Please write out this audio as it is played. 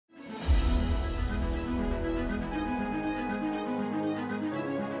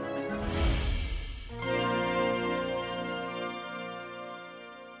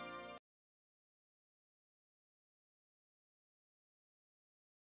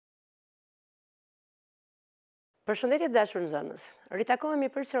Përshëndetje të dashur nxënës. Ritakohemi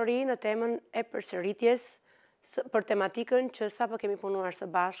përsëri në temën e përsëritjes për tematikën që sapo kemi punuar së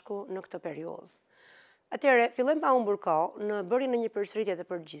bashku në këtë periudhë. Atëherë, fillojmë pa humbur kohë në bërjen e një përsëritje të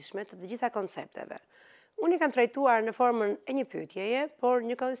përgjithshme të gjitha koncepteve. Unë i kam trajtuar në formën e një pyetjeje, por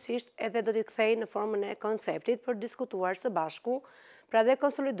njëkohësisht edhe do t'i kthej në formën e konceptit për diskutuar së bashku, pra dhe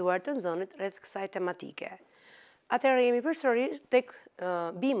konsoliduar të nxënët rreth kësaj tematike. Atëherë jemi përsëri tek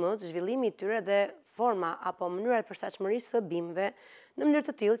bimët, zhvillimi i tyre dhe forma apo mënyra e përshtatshmërisë së bimëve në mënyrë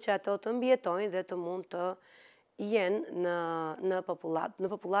të tillë që ato të mbijetojnë dhe të mund të jenë në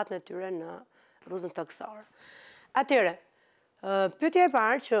popullatën e tyre në rrugën toksore. Atëherë, pyetja e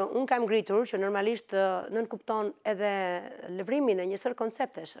parë që unë kam ngritur, që normalisht nënkupton edhe lëvrimin e njësër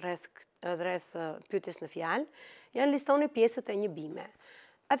konceptesh rreth pyetjes në fjalë, janë listoni pjesët e një bime.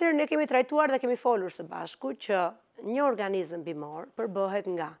 Atëherë ne kemi trajtuar dhe kemi folur së bashku që një organizëm bimor përbëhet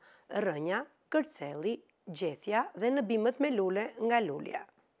nga rrënja, kërcelli, gjethja dhe në bimët me lule nga lulja.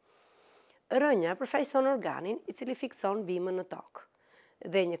 Rrënja përfaqëson organin i cili fikson bimën në tokë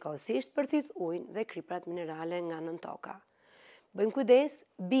dhe njëkohësisht përthith ujin dhe kriprat minerale nga nën toka. Bëjmë kujdes,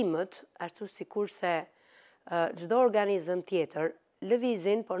 bimët, ashtu sikurse çdo organizëm tjetër,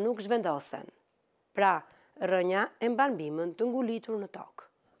 lëvizin por nuk zhvendosen. Pra, rrënja e mban bimën të ngulitur në tokë.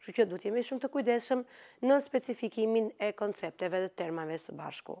 Kështu që duhet jemi shumë të kujdesshëm në specifikimin e koncepteve dhe termave së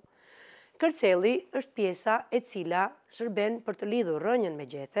bashku. Kërcelli është pjesa e cila shërben për të lidhur rrënjën me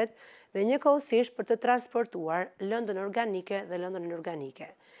gjethet dhe njëkohësisht për të transportuar lëndën organike dhe lëndën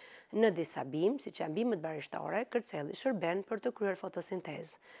inorganike. Në disa bimë, siç janë bimët barishtore, kërcelli shërben për të kryer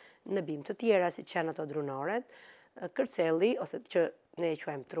fotosintezë. Në bimë të tjera, siç janë ato drunoret, kërcelli, ose që ne e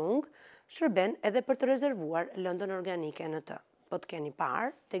quajmë trung, shërben edhe për të rezervuar lëndën organike në të. Po të keni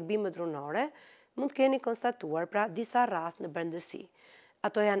parë, tek bimët drunore, mund të keni konstatuar pra disa rrath në brendësi.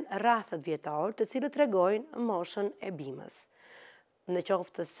 Ato janë rrathët vjetor të cilët tregojnë moshën e bimës. Në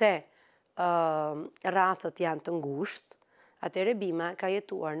qoftë se rrathët janë të ngushtë, atëherë bima ka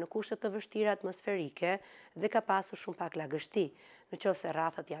jetuar në kushte të vështira atmosferike dhe ka pasur shumë pak lagështi. Në qoftë se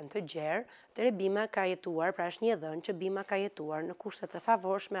rrathët janë të gjerë, atëherë bima ka jetuar, pra është një dhënë që bima ka jetuar në kushte të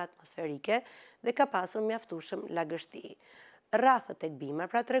favorshme atmosferike dhe ka pasur mjaftueshëm lagështi. Rrathët tek bima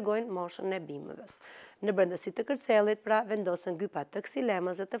pra tregojnë moshën e bimëves. Në brendësi të kërcellit pra vendosen gypat të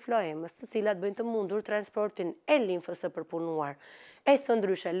ksilemës dhe të floemës, të cilat bëjnë të mundur transportin e limfës së përpunuar e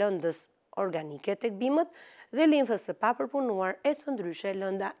thëndryshe lëndës organike tek bimët dhe limfës së papërpunuar e thëndryshe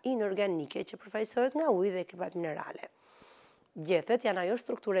lënda inorganike që përfaqësohet nga uji dhe kriprat minerale. Gjethet janë ajo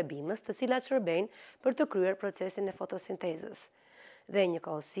strukturë e bimës të cilat shërbejnë për të kryer procesin e fotosintezës. Dhe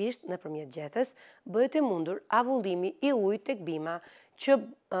njëkohësisht nëpërmjet gjethes bëhet e mundur avullimi i ujit tek bima që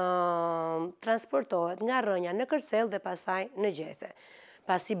transportohet nga rrënja në kërcell dhe pasaj në gjethe.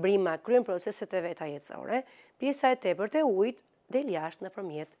 Pasi brima kryen proceset e veta jetësore, pjesa e tepërt e ujit del jashtë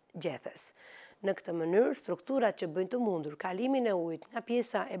nëpërmjet gjethes. Në këtë mënyrë, strukturat që bëjnë të mundur kalimin e ujit nga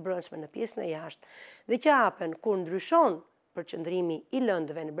pjesa e brendshme në pjesën e jashtë dhe që hapen kur ndryshon përqendrimi i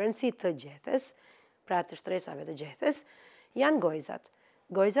lëndëve në brendësi të gjethes, pra të shtresave të gjethes, janë gojzat.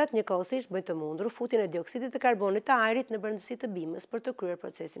 Gojzat njëkohësisht bëjnë të mundur futjen e dioksidit të karbonit të ajrit në brendësi të bimës për të kryer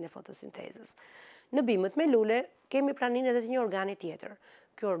procesin e fotosintezës. Në bimët me lule kemi praninë edhe të një organi tjetër.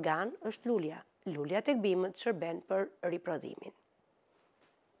 Ky organ është lulja. Lulja tek bimët shërben për riprodhimin.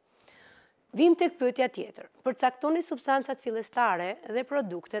 Vim tek pyetja tjetër. Përcaktoni substancat fillestare dhe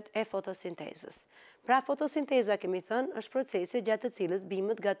produktet e fotosintezës. Pra fotosinteza kemi thënë është procesi gjatë të cilës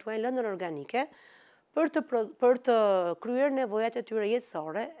bimët gatuajnë lëndën organike për të kryer nevojat e tyre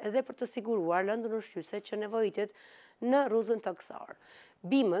jetësore dhe për të siguruar lëndën ushqyese që nevojitet në rrugën toksore.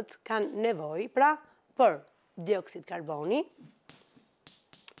 Bimët kanë nevojë pra për dioksid karboni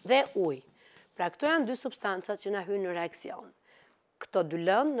dhe ujë. Pra këto janë dy substancat që na hyjnë në reakcion. Këto dy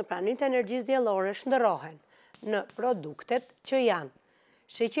lëndë në praninë të energjisë diellore shndërrohen në produktet që janë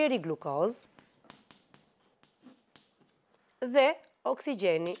sheqeri glukoz dhe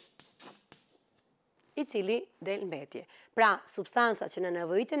oksigjeni i cili del mbetje. Pra, substancat që në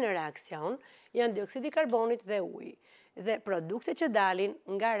nevojitin në reakcion janë dioksidi i karbonit dhe uji. Dhe produktet që dalin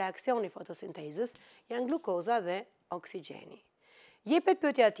nga reakcioni fotosintezës janë glukoza dhe oksigjeni. Jepet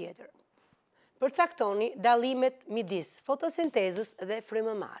pyetja tjetër. Përcaktoni dallimet midis fotosintezës dhe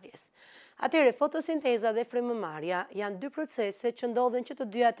frymëmarrjes. Atëherë, fotosinteza dhe frymëmarrja janë dy procese që ndodhen që të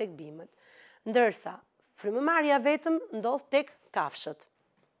dyja tek bimët, ndërsa frymëmarrja vetëm ndodh tek kafshët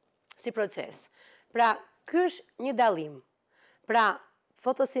si proces. Pra, ky është një dallim. Pra,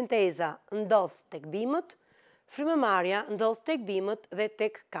 fotosinteza ndodh tek bimët, frymëmarrja ndodh tek bimët dhe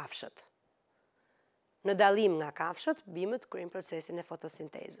tek kafshët. Në dallim nga kafshët, bimët kryejnë procesin e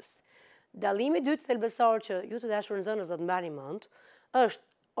fotosintezës. Dallimi i dytë thelbësor që ju të dashur nxënës do të mbani mend është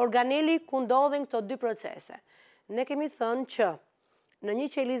organeli ku ndodhen këto dy procese. Ne kemi thënë që në një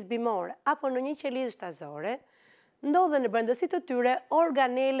qelizë bimore apo në një qelizë shtazore ndodhen në brendësitë të tyre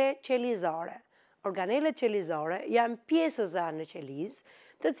organele qelizore. Organelet qelizore janë pjesëza në qelizë,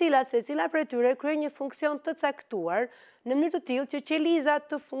 të cilat secila prej tyre kryen një funksion të caktuar në mënyrë të tillë që qeliza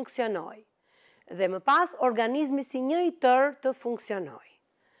të funksionojë. Dhe më pas organizmi si një i tërë të funksionojë.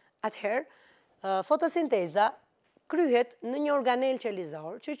 Atëherë, fotosinteza kryhet në një organel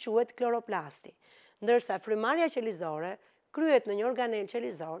qelizor që quhet kloroplasti, ndërsa frymarrja qelizore kryhet në një organel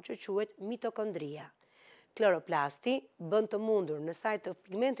qelizor që quhet mitokondria. Kloroplasti bën të mundur në sajt të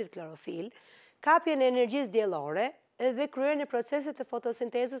pigmentit klorofil kapjen e energjisë diellore dhe kryen e proceset të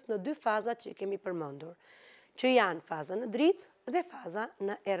fotosintezës në dy fazat që kemi përmendur, që janë faza në dritë dhe faza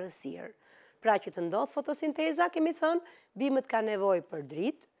në errësirë. Pra që të ndodh fotosinteza, kemi thënë, bimët ka nevojë për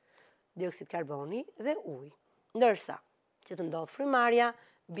dritë, dioksid karboni dhe ujë. Ndërsa, që të ndodh frymarrja,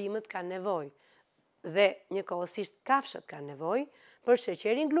 bimët kanë nevojë dhe njëkohësisht kafshët kanë nevojë për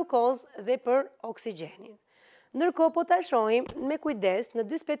sheqerin glukozë dhe për oksigjenin. Ndërkohë po ta shohim me kujdes në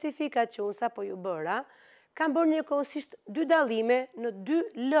dy specifikat që unë sapo ju bëra, kanë bërë njëkohësisht dy dallime në dy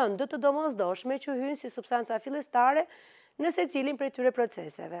lëndë të domosdoshme që hyjnë si substanca fillestare në secilin prej tyre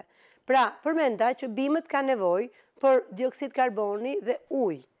proceseve. Pra, përmenda që bimët kanë nevojë për dioksid karboni dhe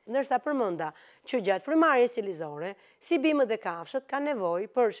ujë, ndërsa përmenda që gjatë frymarrjes qelizore, si bimët dhe kafshët kanë nevojë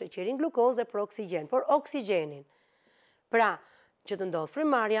për sheqerin glukozë dhe për oksigjen, për oksigjenin. Pra, që të ndodh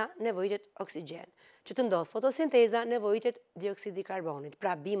frymarrja, nevojitet oksigjen. Që të ndodh fotosinteza, nevojitet dioksidi karbonit.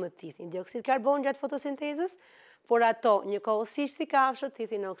 Pra, bimët thithin dioksid karbon gjatë fotosintezës, por ato njëkohësisht si kafshët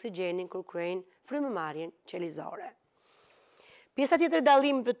thithin oksigjenin kur kryejnë frymëmarrjen qelizore. Pjesa tjetër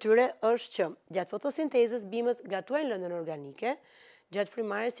dallimi për tyre është që gjatë fotosintezës bimët gatuajnë lëndën organike, gjatë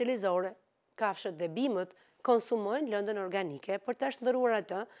frymarrjes qelizore, kafshët dhe bimët konsumojnë lëndën organike për ta shndërruar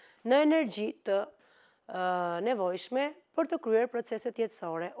atë në energji të nevojshme për të kryer proceset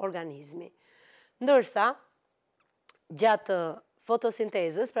jetësore organizmi. Ndërsa, gjatë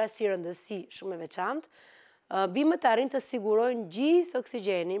fotosintezës, pra si rëndësi shumë e veçantë, bimët arrin të sigurojnë gjithë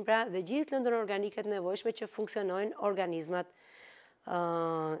oksigjenin, pra dhe gjithë lëndën organike të nevojshme që funksionojnë organizmat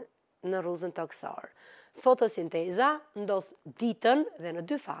në rrugën toksor. Fotosinteza ndodh ditën dhe në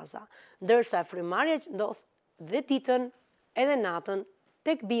dy faza, ndërsa frymarrja ndodh dhe ditën edhe natën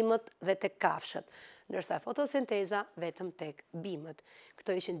tek bimët dhe tek kafshët, ndërsa fotosinteza vetëm tek bimët.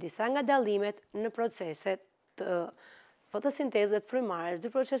 Këto ishin disa nga dallimet në proceset të fotosintezës dhe frymarrjes, dy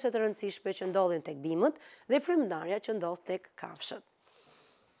procese të rëndësishme që ndodhin tek bimët dhe frymëndarja që ndodh tek kafshët.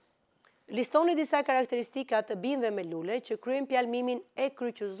 Listoni disa karakteristika të bimëve me lule që kryejnë pjalmimin e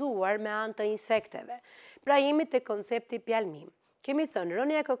kryqëzuar me anë të insekteve. Pra jemi te koncepti pjalmim. Kemi thënë,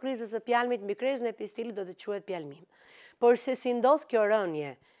 rënja e kokrizës së pjalmit mbi krezën e pistilit do të quhet pjalmim. Por se si ndodh kjo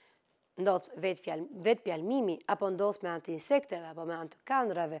rënje, ndodh vetë pjalmimi, apo ndodh me anë të insekteve, apo me anë të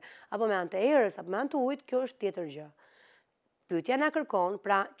kandrave, apo me anë të erës, apo me anë të ujit, kjo është tjetër gjë. Pyetja na kërkon,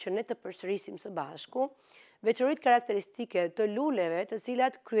 pra që ne të përsërisim së bashku, veçoritë karakteristike të luleve të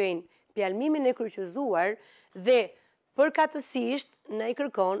cilat kryejnë pjalmimin e kryqëzuar dhe përkatësisht ne i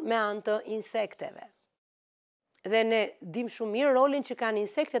kërkon me anë të insekteve. Dhe ne dim shumë mirë rolin që kanë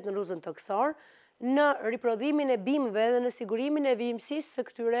insektet në rrugën toksor në riprodhimin e bimëve dhe në sigurimin e vijimësisë së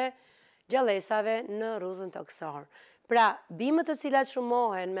këtyre gjallësave në rrugën toksor. Pra, bimët të cilat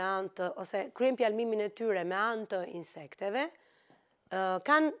shumohen me anë të, ose kryejnë pjalmimin e tyre me anë të insekteve,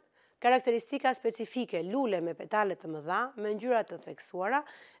 kanë karakteristika specifike, lule me petale të mëdha, me ngjyra të theksuara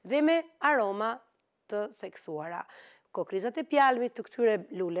dhe me aroma të theksuara. Kokrizat e pjalmit të këtyre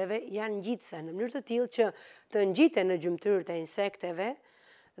luleve janë ngjitse në mënyrë të tillë që të ngjiten në gjymtyrët e insekteve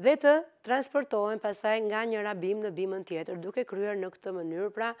dhe të transportohen pastaj nga njëra bimë në bimën tjetër, duke kryer në këtë mënyrë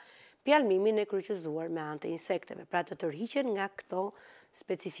pra pjalmimin e kryqëzuar me anë të insekteve, pra të tërhiqen nga këto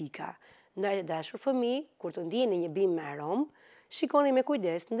specifika. Ndaj dashur fëmijë, kur të ndjeni një bimë me aromë, shikoni me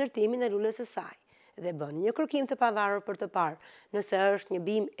kujdes ndërtimin e lulës së saj dhe bëni një kërkim të pavarur për të parë nëse është një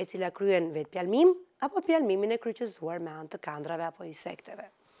bimë e cila kryen vetë pjalmim apo pjalmimin e kryqëzuar me anë të kandrave apo insekteve.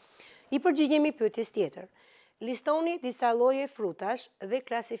 I përgjigjemi pyetjes tjetër. Listoni disa lloje frutash dhe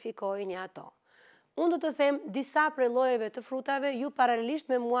klasifikojeni ato. Unë do të them disa prej llojeve të frutave, ju paralelisht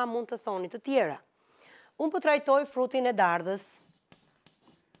me mua mund të thoni të tjera. Unë po trajtoj frutin e dardhës,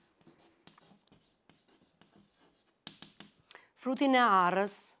 frutin e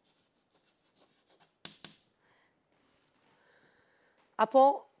arrës, apo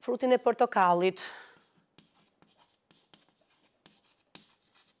frutin e portokallit,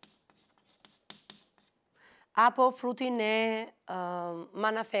 apo frutin e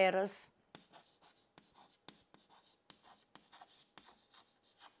manaferës,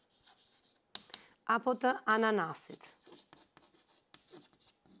 apo të ananasit.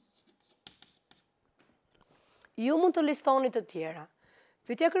 Ju mund të listoni të tjera.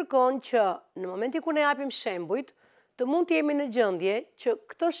 Pyetja kërkon që në momenti kur ne japim shembujt, të mund të jemi në gjendje që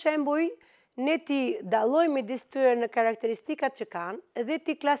këto shembuj ne ti dallojmë midis tyre në karakteristikat që kanë dhe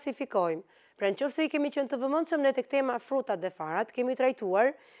ti klasifikojmë. Pra nëse i kemi qenë të vëmendshëm ne tek tema frutat dhe farat, kemi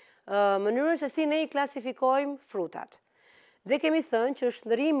trajtuar mënyrën se si ne i klasifikojmë frutat. Dhe kemi thënë që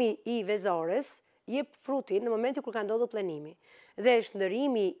shndërimi i vezores jep frutin në momentin kur ka ndodhur plenimi. Dhe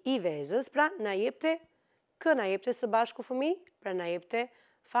shndërimi i vezës pra na jepte së bashku fëmijë, pra na jepte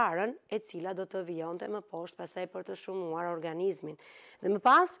farën e cila do të vijonte më poshtë pastaj për të shumuar organizmin. Dhe më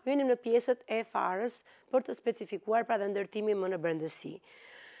pas hynim në pjesët e farës për të specifikuar pra dhe ndërtimin më në brendësi.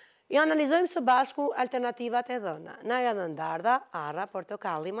 I analizojmë së bashku alternativat e dhëna. Na janë dhënë dardha, arra,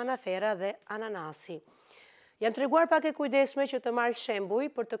 portokalli, manafera dhe ananasi. Jam treguar pak e kujdesshme që të marr shembuj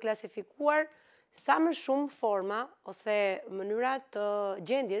për të klasifikuar sa më shumë forma ose mënyra të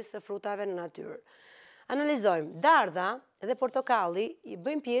gjendjes së frutave në natyrë. Analizojmë, dardha dhe portokalli i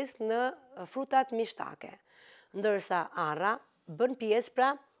bëjnë pjesë në frutat mishtake, ndërsa arra bën pjesë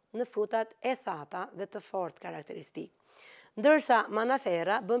pra në frutat e thata dhe të fortë karakteristik. Ndërsa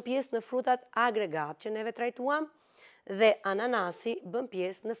manafera bën pjesë në frutat agregat që neve trajtuam dhe ananasi bën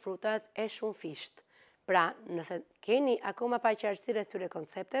pjesë në frutat e shumëfisht. Pra, nëse keni akoma paqartësi rreth këtyre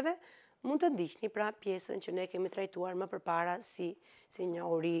koncepteve, mund të ndiqni pra pjesën që ne kemi trajtuar më përpara si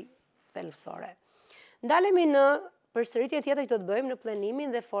njohuri thelbësore. Ndalemi në përsëritjen tjetër që do të bëjmë në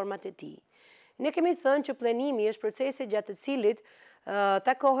plenimin dhe format e tij. Ne kemi thënë që plenimi është procesi gjatë të cilit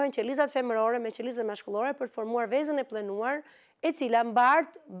takohen qelizat femërore me qelizën mashkullore për të formuar vezën e plenuar, e cila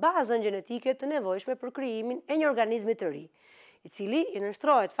mbart bazën gjenetike të nevojshme për krijimin e një organizmi të ri, i cili i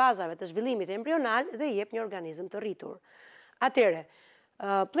nënshtrohet fazave të zhvillimit embrional dhe jep një organizëm të rritur. Atëre,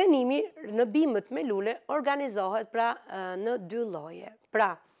 plenimi në bimët me lule organizohet pra në dy lloje.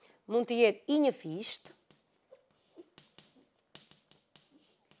 Pra, mund të jetë i një fisht,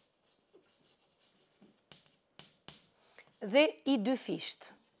 dhe i dy fisht.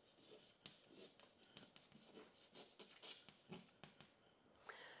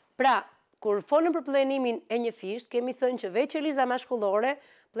 Pra, kur folëm për plenimin e një fisht, kemi thënë që veç qeliza mashkullore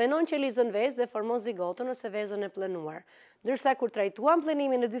plenon qelizën vezë dhe formon zigotën ose vezën e plenuar. Ndërsa kur trajtuam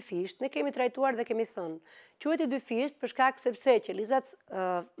plenimin e dy fisht, ne kemi trajtuar dhe kemi thënë, quhet i dy fisht për shkak sepse qelizat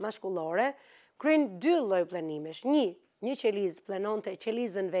mashkullore kryejnë dy lloj plenimesh. Një qelizë plenonte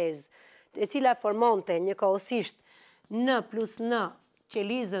qelizën vezë, e cila formonte njëkohësisht N plus N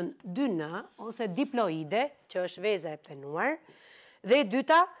qelizën 2N ose diploide, që është veza e plenuar, dhe e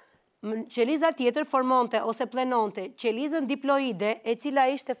dyta qeliza tjetër formonte ose plenonte qelizën diploide, e cila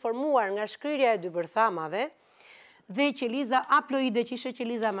ishte formuar nga shkrirja e dy bërthamave, dhe qeliza haploide që ishte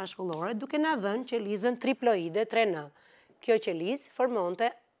qeliza mashkullore, duke na dhënë qelizën triploide 3N. Kjo qelizë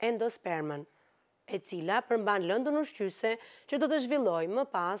formonte endospermën, e cila përmban lëndën ushqyese që do të zhvillojë më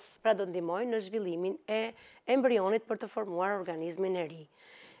pas, pra do ndihmojë në zhvillimin e embrionit për të formuar organizmin e ri.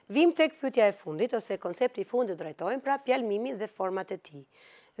 Vim tek pyetja e fundit ose koncepti i fundit drejtojmë pra pjalmimin dhe format e tij.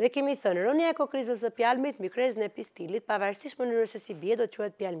 Dhe kemi thënë rënia e kokrizës së pjalmit mbi krezën e pistilit, pavarësisht mënyrës se si bie, do të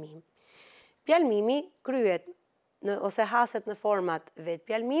quhet pjalmim. Pjalmimi kryhet ose haset në format vetë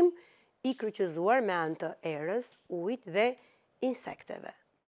pjalmim, i kryqëzuar me anë të erës, ujit dhe insekteve.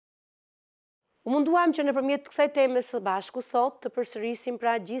 U munduam që nëpërmjet kësaj teme së bashku sot të përsërisim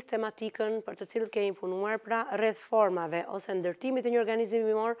pra gjithë tematikën për të cilët kemi punuar pra rreth formave ose ndërtimit të një organizmi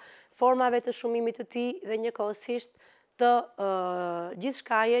bimor, formave të shumimit të tij dhe njëkohësisht të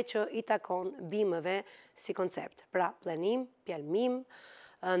gjithçkaje që i takon bimëve si koncept. Pra plenim, pjalmim,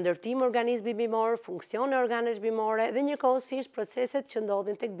 ndërtim organizmi bimor, funksione organesh bimore dhe njëkohësisht proceset që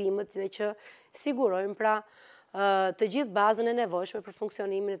ndodhin tek bimët dhe që sigurojnë pra të gjithë bazën e nevojshme për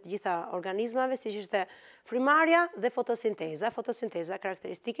funksionimin e të gjitha organizmave, siç ishte frymarrja dhe fotosinteza. Fotosinteza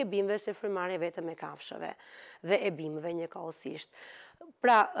karakteristike bimëve se frymarrja vetëm e kafshëve dhe e bimëve njëkohësisht.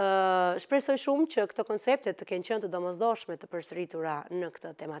 Pra, shpresoj shumë që këto koncepte të kenë qenë të domosdoshme të përsëritura në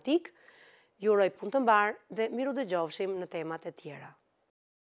këtë tematik. Ju uroj punë të mbar dhe miru dëgjofshim në temat e tjera.